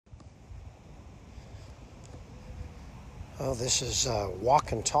Well, this is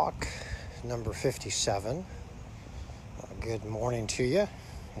Walk and Talk number 57. Good morning to you.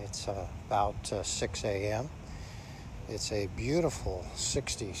 It's about 6 a.m. It's a beautiful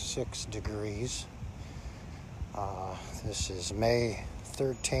 66 degrees. This is May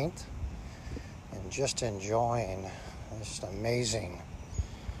 13th, and just enjoying this amazing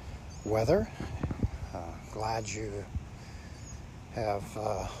weather. Glad you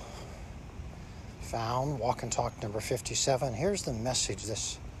have found Walk and Talk number 57. Here's the message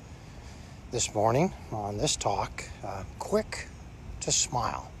this morning on this talk. Quick to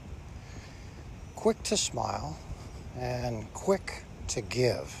smile. Quick to smile and quick to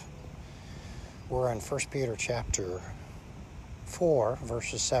give. We're in 1 Peter chapter 4,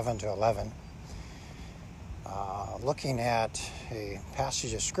 verses 7 to 11. Looking at a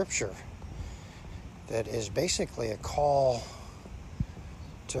passage of Scripture that is basically a call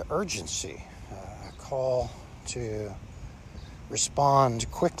to urgency. Call to respond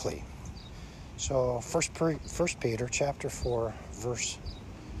quickly. So 1 Peter chapter 4 verse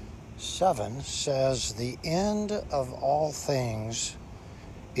 7 says, "The end of all things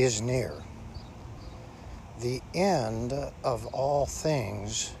is near." The end of all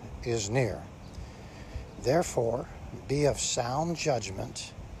things is near. Therefore, be of sound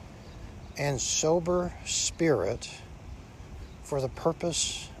judgment and sober spirit for the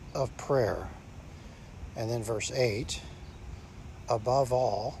purpose of prayer. And then verse 8, above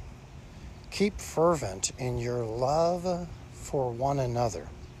all, keep fervent in your love for one another,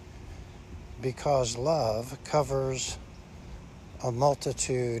 because love covers a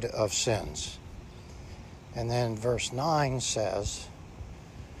multitude of sins. And then verse 9 says,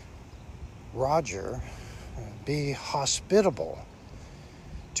 Roger, be hospitable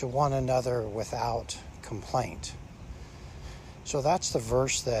to one another without complaint. So that's the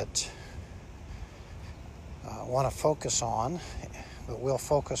verse that I want to focus on, but we'll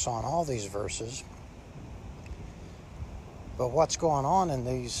focus on all these verses. But what's going on in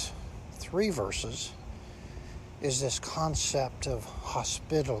these three verses is this concept of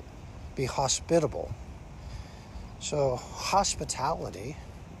be hospitable. So hospitality,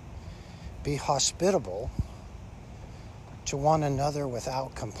 be hospitable to one another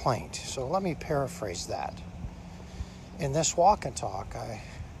without complaint. So let me paraphrase that. In this Walk and Talk, I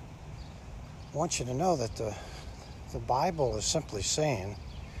want you to know that the Bible is simply saying,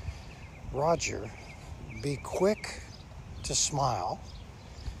 Roger, be quick to smile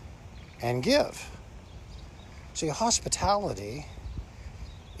and give. See, hospitality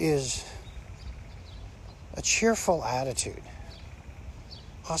is a cheerful attitude.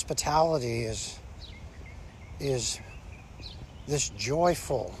 Hospitality is this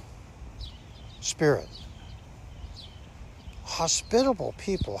joyful spirit. Hospitable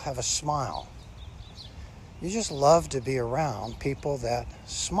people have a smile. You just love to be around people that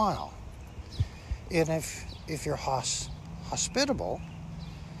smile. And if you're hospitable,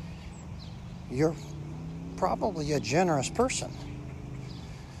 you're probably a generous person.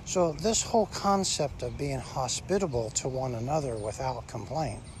 So this whole concept of being hospitable to one another without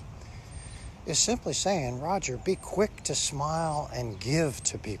complaint is simply saying, Roger, be quick to smile and give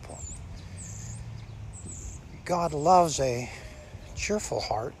to people. God loves a cheerful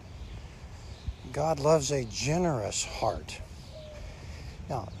heart. God loves a generous heart.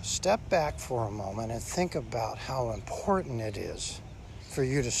 Now, step back for a moment and think about how important it is for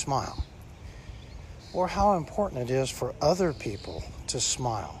you to smile, or how important it is for other people to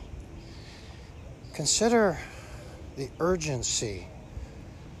smile. Consider the urgency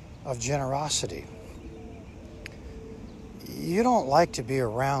of generosity. You don't like to be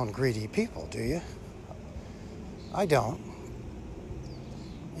around greedy people, do you? I don't.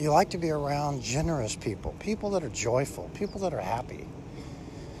 You like to be around generous people, people that are joyful, people that are happy.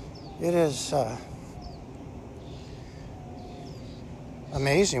 It is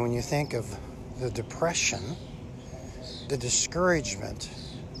amazing when you think of the depression, the discouragement,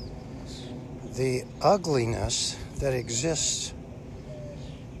 the ugliness that exists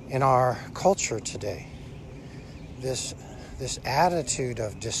in our culture today. This attitude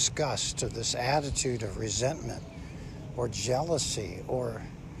of disgust, or this attitude of resentment, or jealousy, or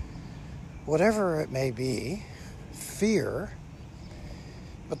whatever it may be, fear.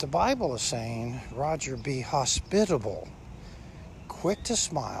 But the Bible is saying, Roger, be hospitable, quick to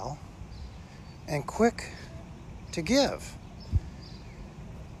smile, and quick to give.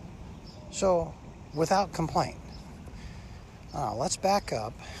 So, without complaint. Let's back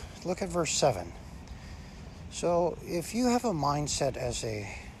up. Look at verse 7. So, if you have a mindset as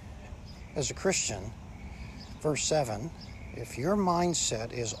a Christian, verse 7, if your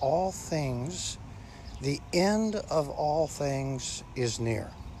mindset is all things The end of all things is near.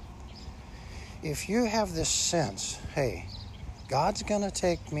 If you have this sense, hey, God's going to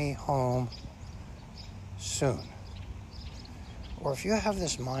take me home soon. Or if you have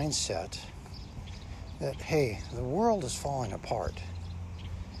this mindset that, hey, the world is falling apart.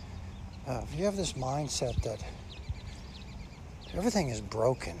 If you have this mindset that everything is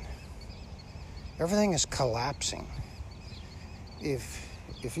broken, everything is collapsing. If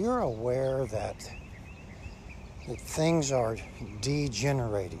you're aware that things are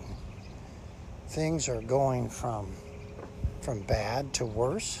degenerating, things are going from bad to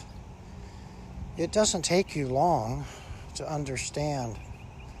worse, it doesn't take you long to understand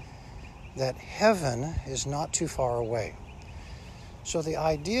that heaven is not too far away. So the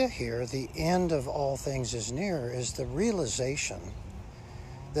idea here, the end of all things is near, is the realization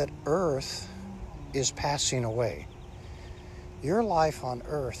that earth is passing away. Your life on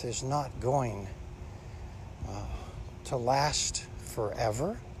earth is not going to last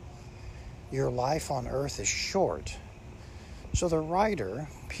forever. Your life on earth is short. So the writer,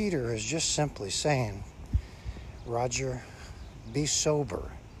 Peter, is just simply saying, Roger, be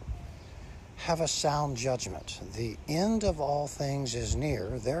sober. Have a sound judgment. The end of all things is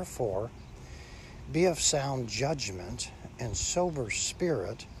near. Therefore, be of sound judgment and sober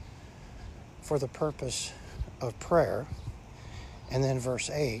spirit for the purpose of prayer. And then verse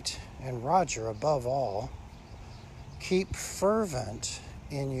 8, and Roger, above all, keep fervent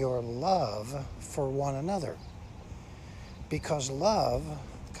in your love for one another, because love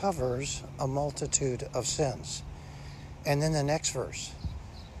covers a multitude of sins. And then the next verse,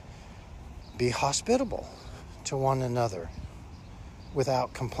 be hospitable to one another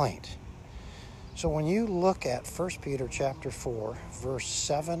without complaint. So when you look at 1 Peter chapter 4, verse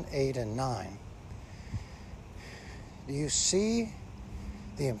 7, 8, and 9, do you see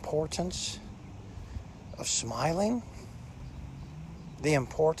the importance of smiling? The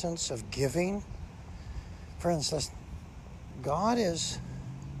importance of giving? Friends, listen, God is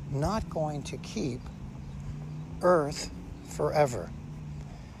not going to keep earth forever.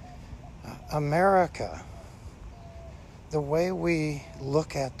 America, the way we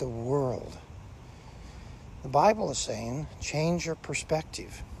look at the world, the Bible is saying, change your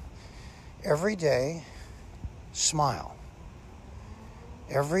perspective. Every day, smile.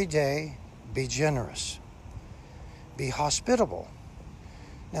 Every day, be generous. Be hospitable.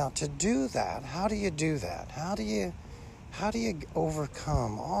 Now, to do that, how do you do that? How do you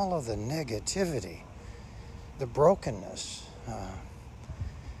overcome all of the negativity, the brokenness,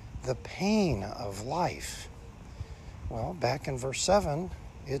 the pain of life? Well, back in verse 7,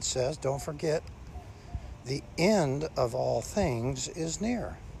 it says, don't forget, the end of all things is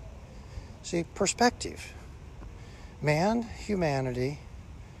near. See, perspective. Humanity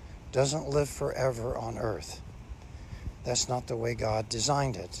doesn't live forever on earth. That's not the way God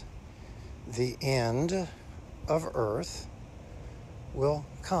designed it. The end of earth will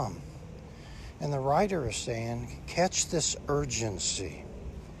come. And the writer is saying, catch this urgency.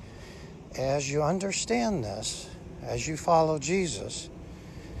 As you understand this, as you follow Jesus,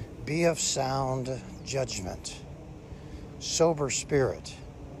 be of sound judgment, sober spirit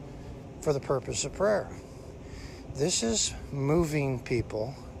for the purpose of prayer. This is moving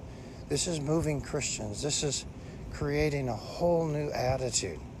people. This is moving Christians. This is creating a whole new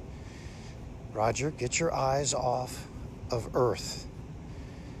attitude. Roger, get your eyes off of earth.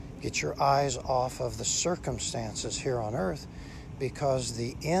 Get your eyes off of the circumstances here on earth, because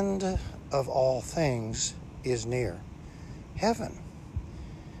the end of all things is near. Heaven.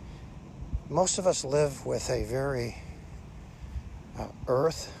 Most of us live with a very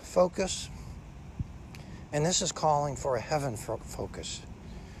earth focus, and this is calling for a heaven focus.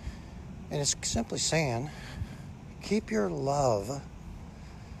 And it's simply saying, keep your love,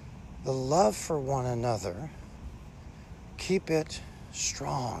 the love for one another, keep it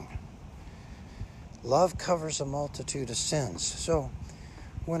strong. Love covers a multitude of sins. So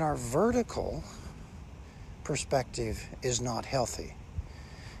when our vertical perspective is not healthy,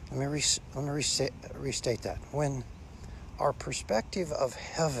 let me restate that. When our perspective of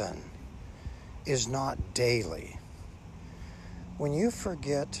heaven is not daily, when you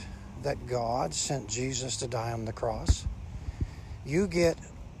forget that God sent Jesus to die on the cross, you get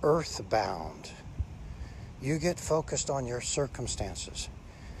earthbound. You get focused on your circumstances.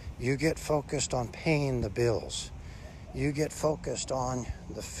 You get focused on paying the bills. You get focused on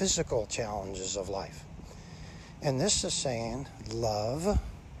the physical challenges of life. And this is saying love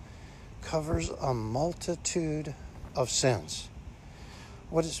covers a multitude of sins.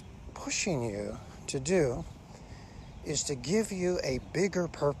 What it's pushing you to do is to give you a bigger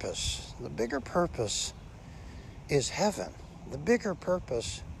purpose. The bigger purpose is heaven. The bigger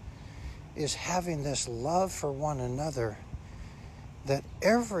purpose is having this love for one another that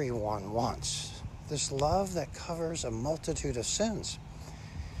everyone wants. This love that covers a multitude of sins.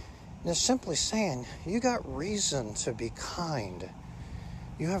 And it's simply saying, you got reason to be kind.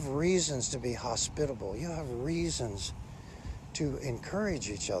 You have reasons to be hospitable. You have reasons to encourage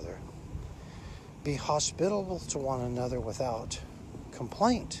each other. Be hospitable to one another without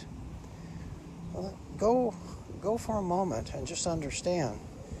complaint. Well, go for a moment and just understand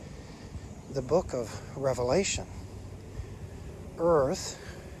the book of Revelation. Earth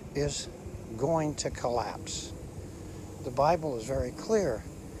is going to collapse. The Bible is very clear,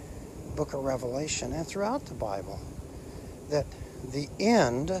 the book of Revelation and throughout the Bible, that the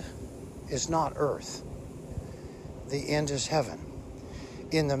end is not earth. The end is heaven.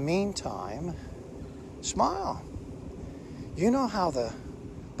 In the meantime, smile. You know how the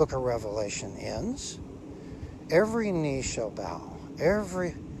book of Revelation ends. Every knee shall bow.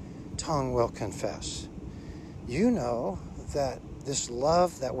 Every tongue will confess. You know that this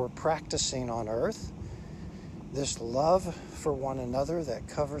love that we're practicing on earth, this love for one another that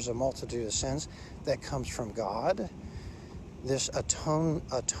covers a multitude of sins that comes from God, this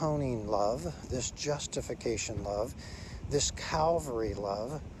atoning love, this justification love, this Calvary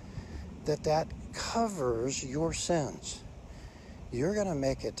love, that covers your sins. You're going to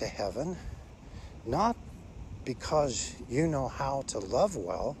make it to heaven, not because you know how to love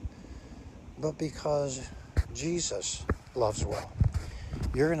well, but because Jesus loves well.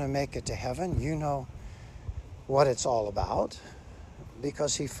 You're going to make it to heaven. You know what it's all about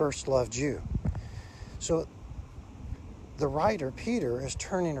because he first loved you. So the writer, Peter, is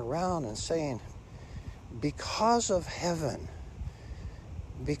turning around and saying, because of heaven,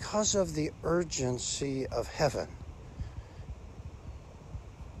 because of the urgency of heaven,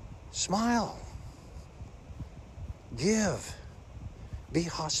 smile, give, be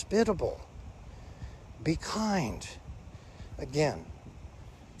hospitable, be kind. Again,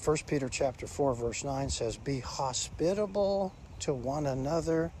 1 Peter chapter 4, verse 9 says, be hospitable to one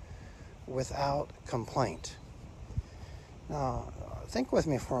another without complaint. Now, think with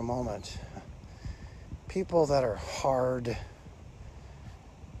me for a moment. People that are hard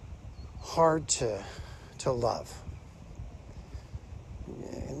to love.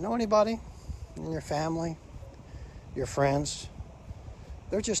 Know anybody in your family, your friends?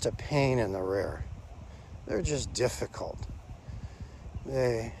 They're just a pain in the rear. They're just difficult.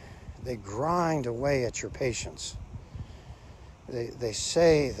 They grind away at your patience. They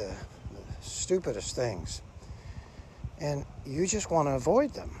say the stupidest things. And you just want to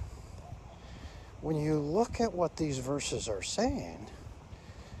avoid them. When you look at what these verses are saying,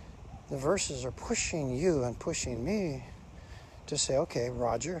 the verses are pushing you and pushing me to say, okay,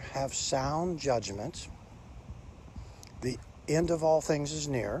 Roger, have sound judgment. The end of all things is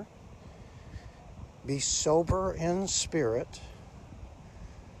near. Be sober in spirit.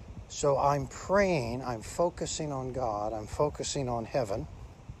 So I'm praying, I'm focusing on God, I'm focusing on heaven.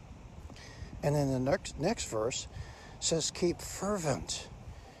 And then the next verse says, keep fervent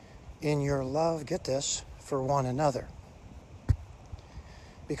in your love, get this, for one another.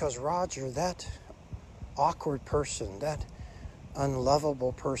 Because Roger, that awkward person, that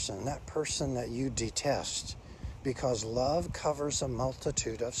unlovable person, that person that you detest, because love covers a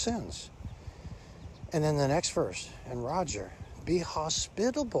multitude of sins. And then the next verse, and Roger, be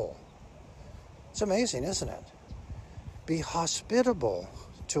hospitable. It's amazing, isn't it? Be hospitable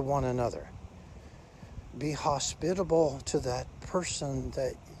to one another. Be hospitable to that person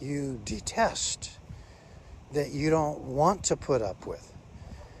that you detest, that you don't want to put up with.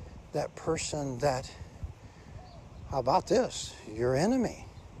 That person that, how about this? Your enemy.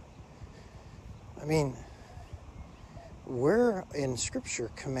 I mean, we're in Scripture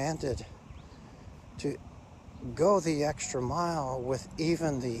commanded to go the extra mile with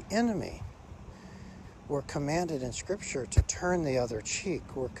even the enemy. We're commanded in Scripture to turn the other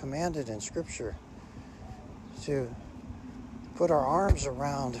cheek. We're commanded in Scripture to put our arms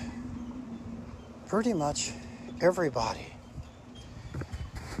around pretty much everybody.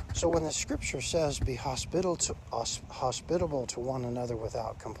 So when the Scripture says be hospitable to one another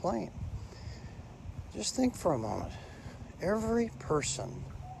without complaint, just think for a moment. Every person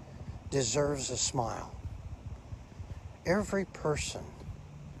deserves a smile. Every person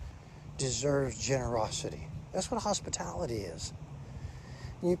deserves generosity. That's what hospitality is.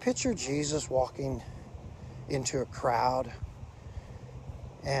 And you picture Jesus walking into a crowd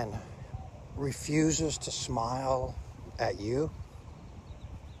and refuses to smile at you.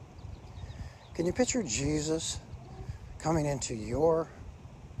 Can you picture Jesus coming into your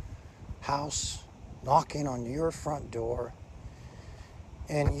house knocking on your front door,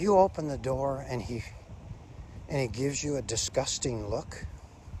 and you open the door and he gives you a disgusting look?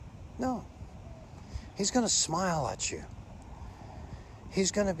 No. He's going to smile at you.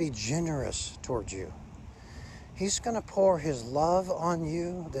 He's going to be generous toward you. He's going to pour his love on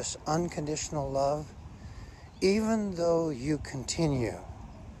you, this unconditional love, even though you continue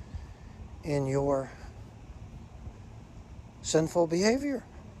in your sinful behavior.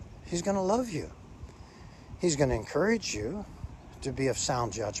 He's going to love you. He's going to encourage you to be of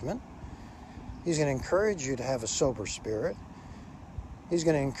sound judgment. He's going to encourage you to have a sober spirit. He's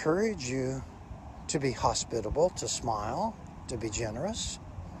going to encourage you to be hospitable, to smile, to be generous.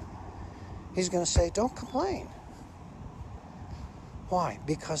 He's going to say, don't complain. Why?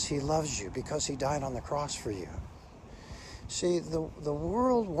 Because he loves you, because he died on the cross for you. See, the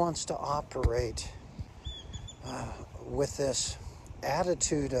world wants to operate with this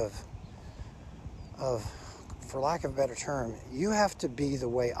attitude of, for lack of a better term, you have to be the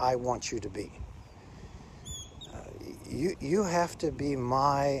way I want you to be. You have to be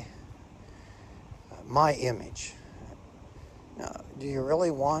my image. Now, do you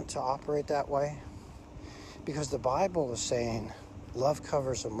really want to operate that way? Because the Bible is saying love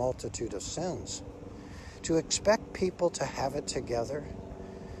covers a multitude of sins. To expect people to have it together,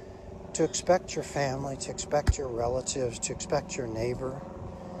 to expect your family, to expect your relatives, to expect your neighbor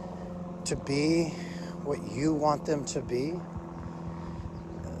to be what you want them to be,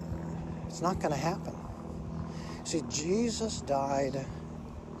 it's not going to happen. See, Jesus died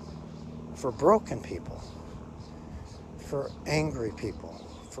for broken people, for angry people,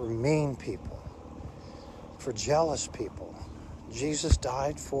 for mean people, for jealous people. Jesus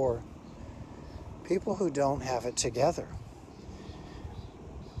died for people who don't have it together.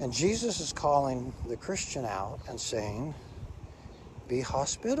 And Jesus is calling the Christian out and saying, be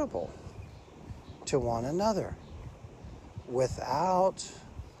hospitable to one another without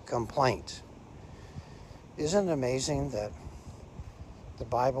complaint. Isn't it amazing that the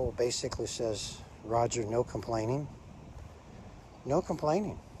Bible basically says, Roger, no complaining? No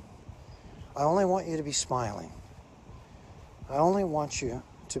complaining. I only want you to be smiling. I only want you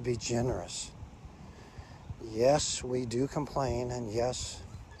to be generous. Yes, we do complain, and yes,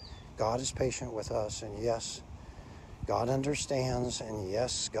 God is patient with us, and yes, God understands, and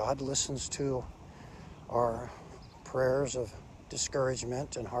yes, God listens to our prayers of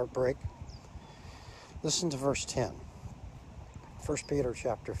discouragement and heartbreak. Listen to verse 10. 1 Peter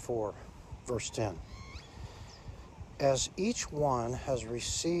chapter 4, verse 10. As each one has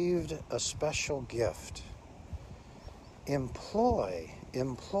received a special gift, employ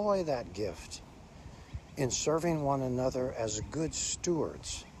that gift in serving one another as good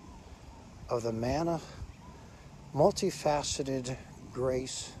stewards of the multifaceted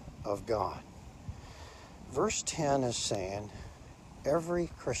grace of God. Verse 10 is saying every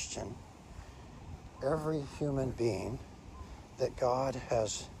Christian, every human being that God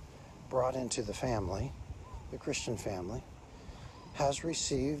has brought into the family, the Christian family, has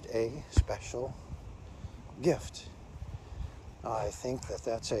received a special gift. I think that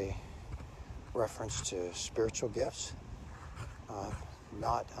that's a reference to spiritual gifts.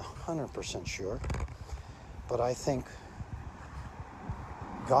 Not 100% sure, but I think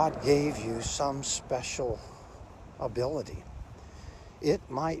God gave you some special ability. It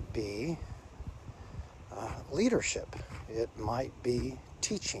might be leadership. It might be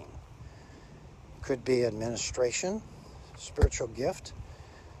teaching. Could be administration, spiritual gift.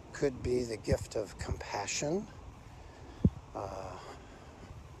 Could be the gift of compassion,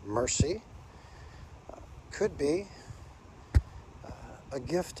 mercy. Could be a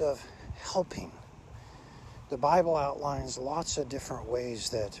gift of helping. The Bible outlines lots of different ways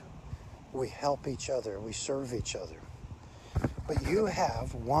that we help each other, we serve each other. But you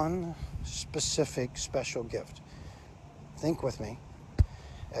have one specific special gift. Think with me.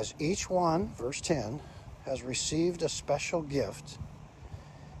 As each one, verse 10, has received a special gift,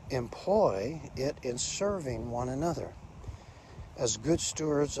 employ it in serving one another as good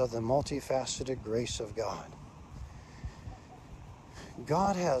stewards of the multifaceted grace of God.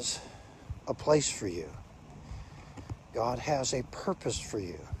 God has a place for you. God has a purpose for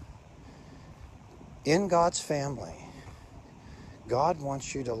you. In God's family, God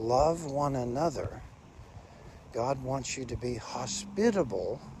wants you to love one another. God wants you to be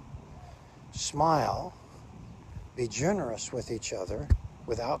hospitable, smile, be generous with each other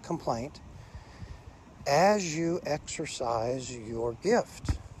without complaint as you exercise your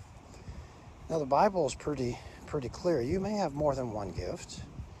gift. Now, the Bible is pretty clear. You may have more than one gift,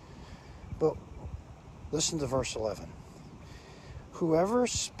 but listen to verse 11. Whoever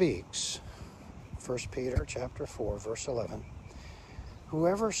speaks 1 Peter chapter 4, verse 11.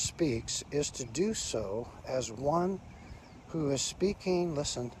 Whoever speaks is to do so as one who is speaking,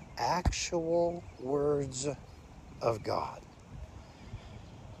 listen, actual words of God.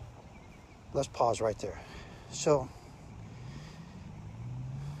 Let's pause right there. So,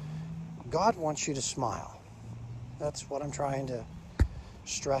 God wants you to smile. That's what I'm trying to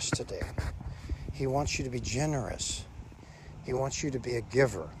stress today. He wants you to be generous. He wants you to be a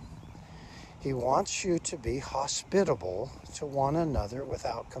giver. He wants you to be hospitable to one another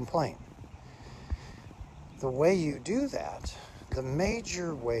without complaint. The way you do that, the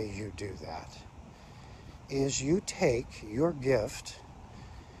major way you do that, is you take your gift,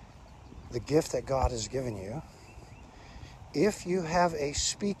 the gift that God has given you. If you have a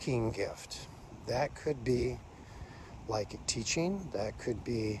speaking gift, that could be like teaching, that could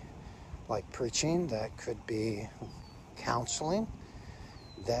be like preaching, that could be counseling,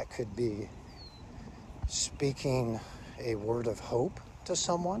 that could be speaking a word of hope to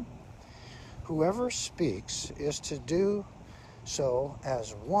someone. Whoever speaks is to do so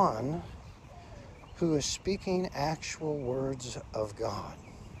as one who is speaking actual words of God.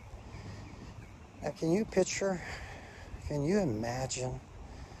 Now, can you imagine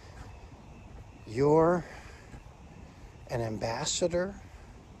you're an ambassador,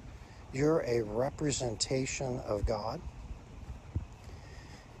 you're a representation of God,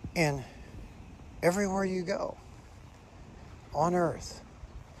 and everywhere you go on earth,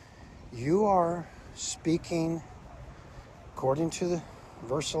 you are speaking, according to the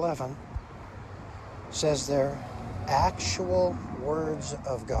verse 11, says there, actual words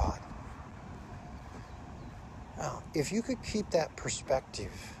of God. Now, if you could keep that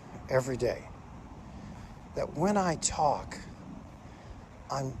perspective every day, that when I talk,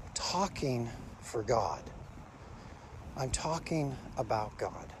 I'm talking for God. I'm talking about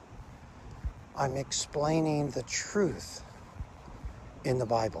God. I'm explaining the truth in the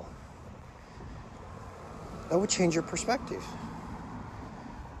Bible. That would change your perspective.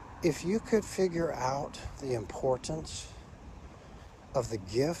 If you could figure out the importance of the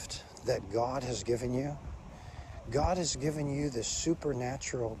gift that God has given you, God has given you this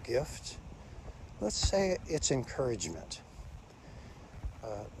supernatural gift. Let's say it's encouragement.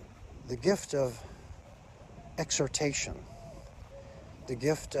 The gift of exhortation. The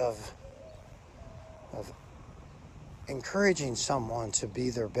gift of encouraging someone to be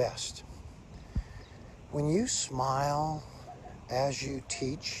their best. When you smile as you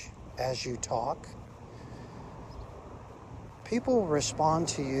teach, as you talk, people respond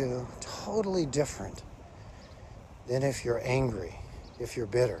to you totally different than if you're angry, if you're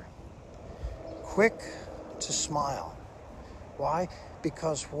bitter. Quick to smile. Why?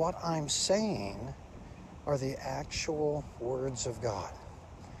 Because what I'm saying are the actual words of God.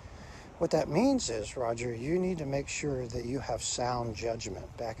 What that means is, Roger, you need to make sure that you have sound judgment,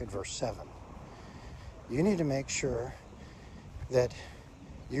 back at verse 7. You need to make sure that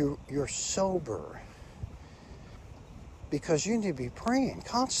you're sober, because you need to be praying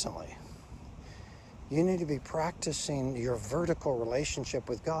constantly. You need to be practicing your vertical relationship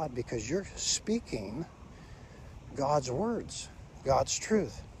with God, because you're speaking God's words, God's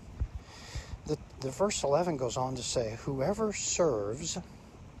truth. The verse 11 goes on to say, whoever serves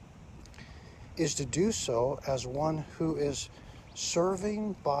is to do so as one who is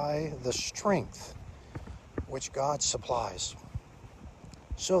serving by the strength which God supplies,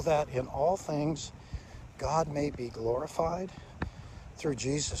 so that in all things God may be glorified through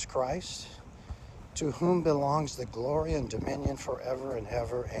Jesus Christ, to whom belongs the glory and dominion forever and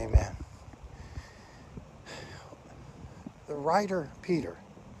ever. Amen. The writer Peter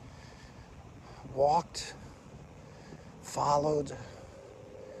followed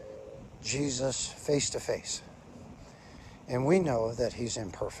Jesus face to face. And we know that he's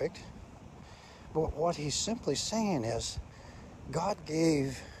imperfect. But what he's simply saying is, God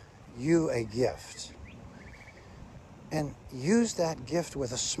gave you a gift. And use that gift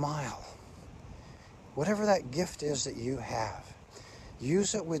with a smile. Whatever that gift is that you have,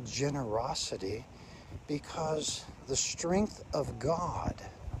 use it with generosity, because the strength of God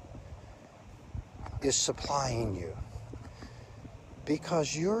is supplying you.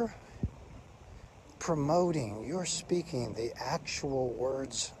 Because you're promoting, you're speaking the actual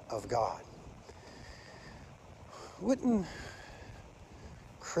words of God. Wouldn't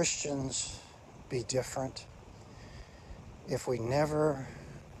Christians be different if we never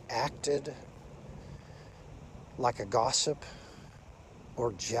acted like a gossip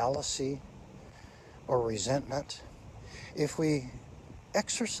or jealousy or resentment? If we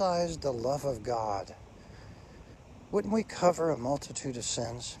exercised the love of God, wouldn't we cover a multitude of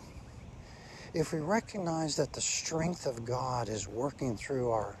sins? if we recognize that the strength of God is working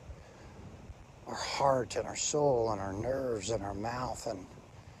through our heart and our soul and our nerves and our mouth, and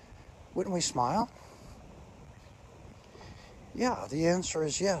wouldn't we smile? Yeah, the answer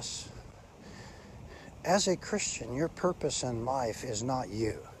is yes. As a Christian, your purpose in life is not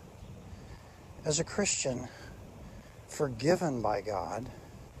you. As a Christian, forgiven by God,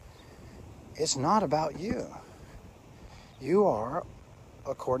 it's not about you. You are,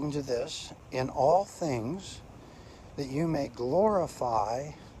 according to this, in all things that you may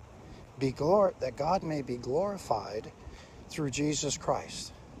that God may be glorified through Jesus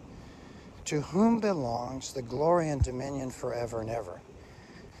Christ, to whom belongs the glory and dominion forever and ever.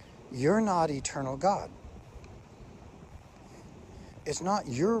 You're not eternal God. It's not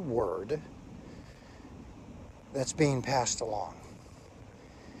your word that's being passed along.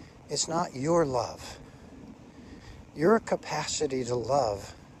 It's not your love. Your capacity to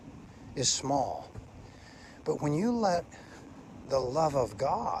love is small. But when you let the love of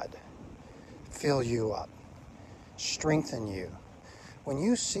God fill you up, strengthen you, when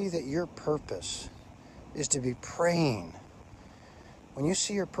you see that your purpose is to be praying, when you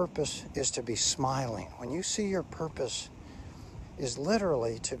see your purpose is to be smiling, when you see your purpose is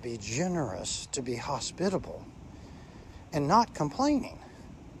literally to be generous, to be hospitable, and not complaining.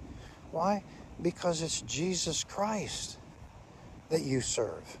 Why? Because it's Jesus Christ that you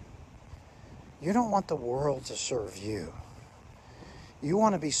serve. You don't want the world to serve you. You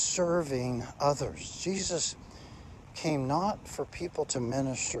want to be serving others. Jesus came not for people to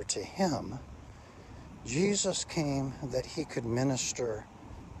minister to him. Jesus came that he could minister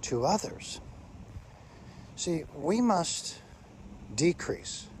to others. See, we must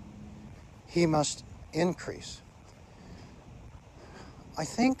decrease. He must increase. I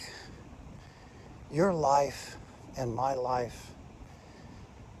think your life and my life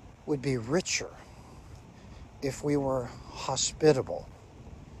would be richer if we were hospitable.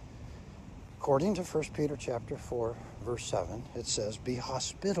 According to 1 Peter chapter 4, verse 7, it says, be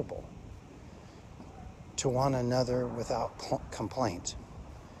hospitable to one another without complaint.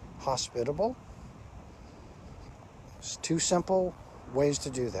 Hospitable? It's two simple ways to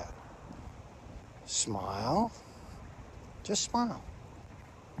do that. Smile. Just smile.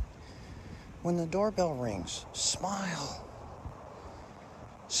 When the doorbell rings, smile.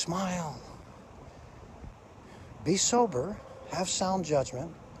 Smile. Be sober. Have sound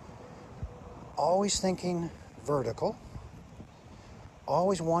judgment. Always thinking vertical.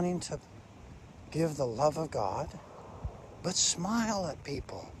 Always wanting to give the love of God. But smile at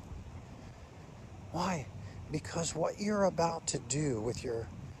people. Why? Because what you're about to do with your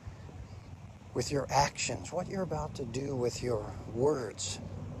actions, what you're about to do with your words,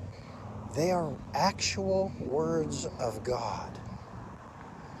 they are actual words of God.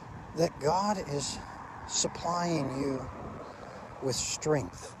 That God is supplying you with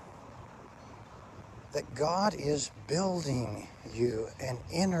strength. That God is building you and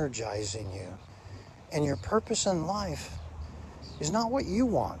energizing you. And your purpose in life is not what you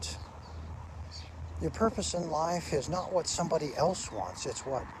want. Your purpose in life is not what somebody else wants. It's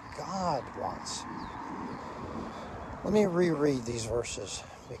what God wants. Let me reread these verses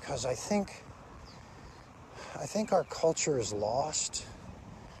because I think our culture is lost.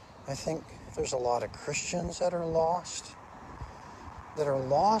 I think there's a lot of Christians that are lost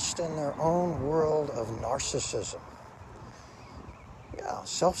in their own world of narcissism. Yeah,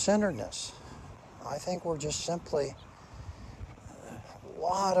 self-centeredness. I think we're just simply a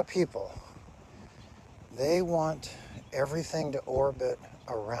lot of people. They want everything to orbit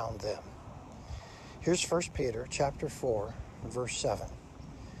around them. Here's 1 Peter chapter 4, verse 7.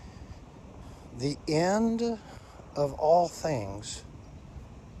 The end of all things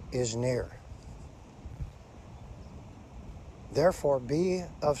is near. Therefore, be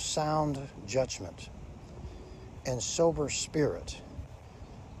of sound judgment and sober spirit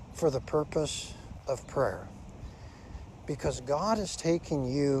for the purpose of prayer. Because God is taking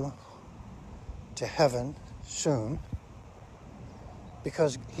you to heaven soon.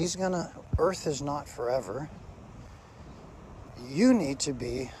 Because earth is not forever. You need to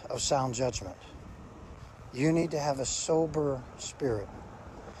be of sound judgment. You need to have a sober spirit.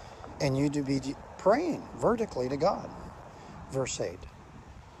 And you need to be praying vertically to God. Verse 8.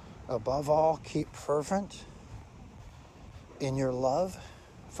 Above all, keep fervent in your love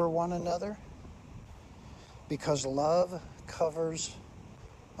for one another, because love covers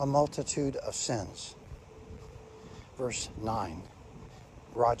a multitude of sins. Verse 9.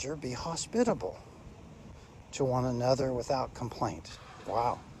 Roger, be hospitable to one another without complaint.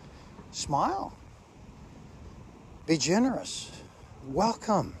 Wow. Smile. Be generous.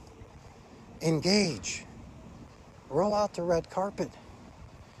 Welcome. Engage. Roll out the red carpet.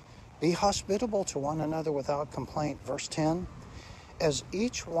 Be hospitable to one another without complaint. Verse 10, as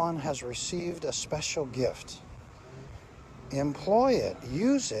each one has received a special gift, employ it,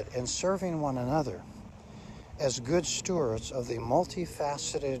 use it in serving one another as good stewards of the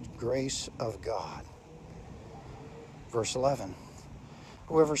multifaceted grace of God. Verse 11,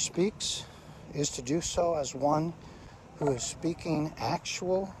 whoever speaks is to do so as one who is speaking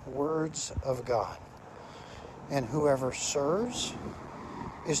actual words of God. And whoever serves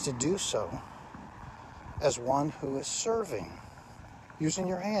is to do so as one who is serving, using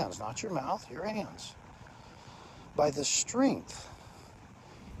your hands, not your mouth, your hands, by the strength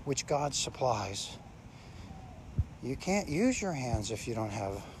which God supplies. You can't use your hands if you don't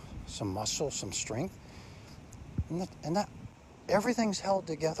have some muscle, some strength. And that everything's held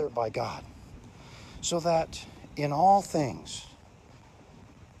together by God, so that in all things,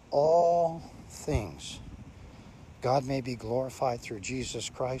 God may be glorified through Jesus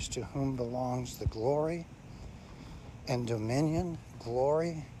Christ, to whom belongs the glory and dominion,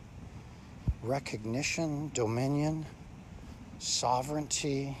 glory, recognition, dominion,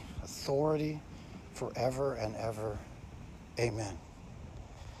 sovereignty, authority, forever and ever. Amen.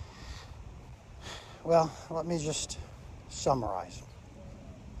 Well, let me just summarize.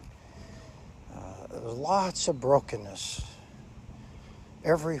 There's lots of brokenness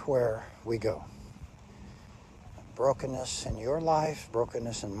everywhere we go. Brokenness in your life,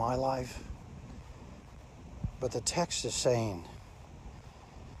 brokenness in my life. But the text is saying,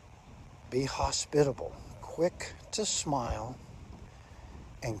 be hospitable, quick to smile,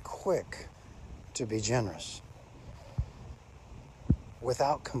 and quick to be generous,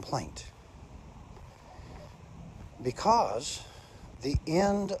 without complaint. Because the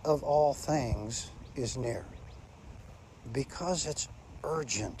end of all things is near. Because it's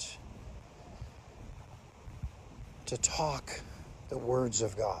urgent to talk the words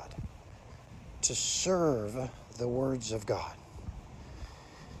of God, to serve the words of God.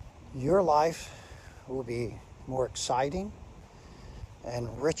 Your life will be more exciting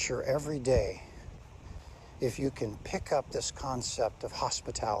and richer every day if you can pick up this concept of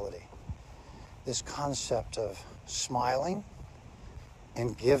hospitality, this concept of smiling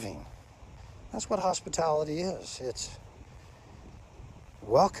and giving. That's what hospitality is. It's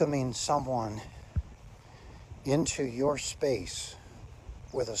welcoming someone into your space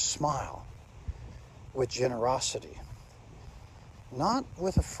with a smile, with generosity, not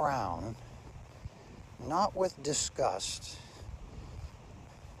with a frown, not with disgust,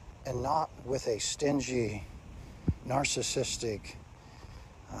 and not with a stingy, narcissistic,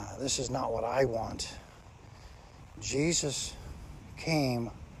 this is not what I want. Jesus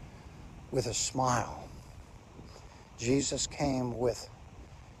came with a smile. Jesus came with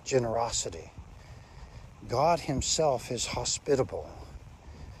generosity. God himself is hospitable.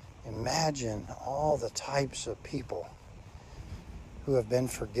 Imagine all the types of people who have been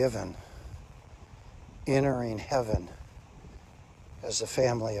forgiven entering heaven as the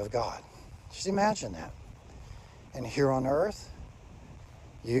family of God. Just imagine that. And here on earth,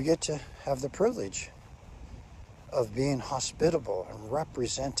 you get to have the privilege of being hospitable and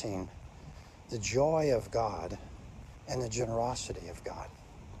representing the joy of God and the generosity of God.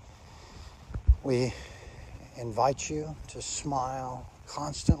 We invite you to smile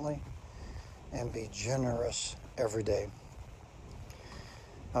constantly and be generous every day.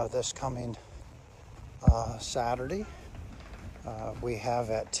 This coming Saturday, we have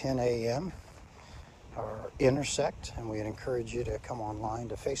at 10 a.m. our Intersect, and we'd encourage you to come online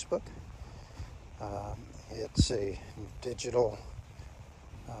to Facebook. It's a digital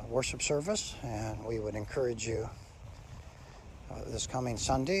worship service, and we would encourage you this coming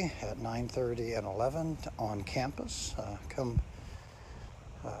Sunday at 9:30 and 11 on campus. Come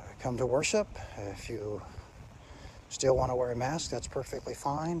to worship. If you still want to wear a mask, that's perfectly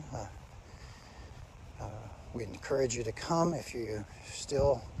fine. We encourage you to come. If you're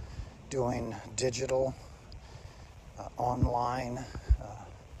still doing digital, online,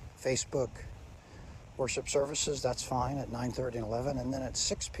 Facebook worship services, that's fine at 9:30 and 11. And then at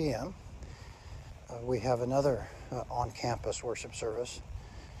 6 p.m., we have another on-campus worship service,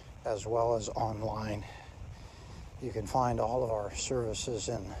 as well as online. You can find all of our services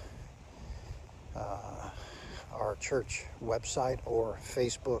in our church website or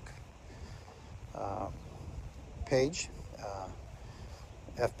Facebook page,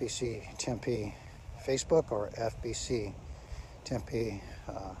 FBC Tempe Facebook or FBC Tempe.org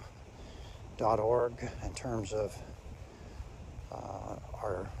in terms of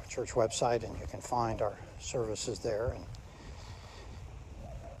our church website, and you can find our services there. And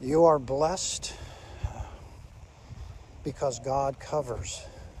You are blessed because God covers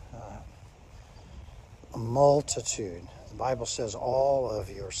a multitude. The Bible says all of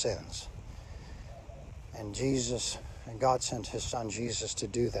your sins. And God sent his son Jesus to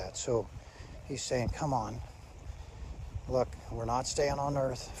do that. So he's saying, come on. Look, we're not staying on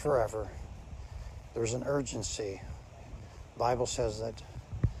earth forever. There's an urgency. The Bible says that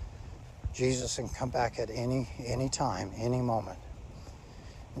Jesus can come back at any time, any moment,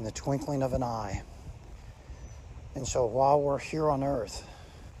 in the twinkling of an eye. And so while we're here on earth,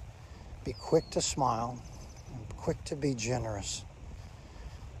 be quick to smile, and quick to be generous,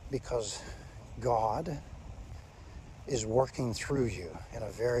 because God is working through you in a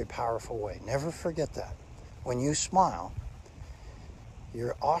very powerful way. Never forget that. When you smile,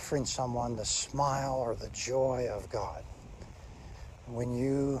 you're offering someone the smile or the joy of God. When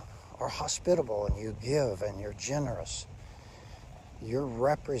you are hospitable and you give and you're generous, you're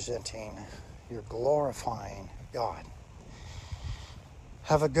representing, you're glorifying God.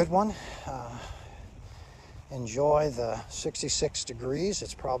 Have a good one. Enjoy the 66 degrees.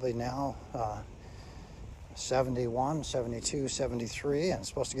 It's probably now 71, 72, 73, and it's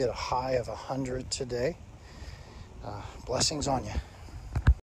supposed to get a high of 100 today. Blessings on you.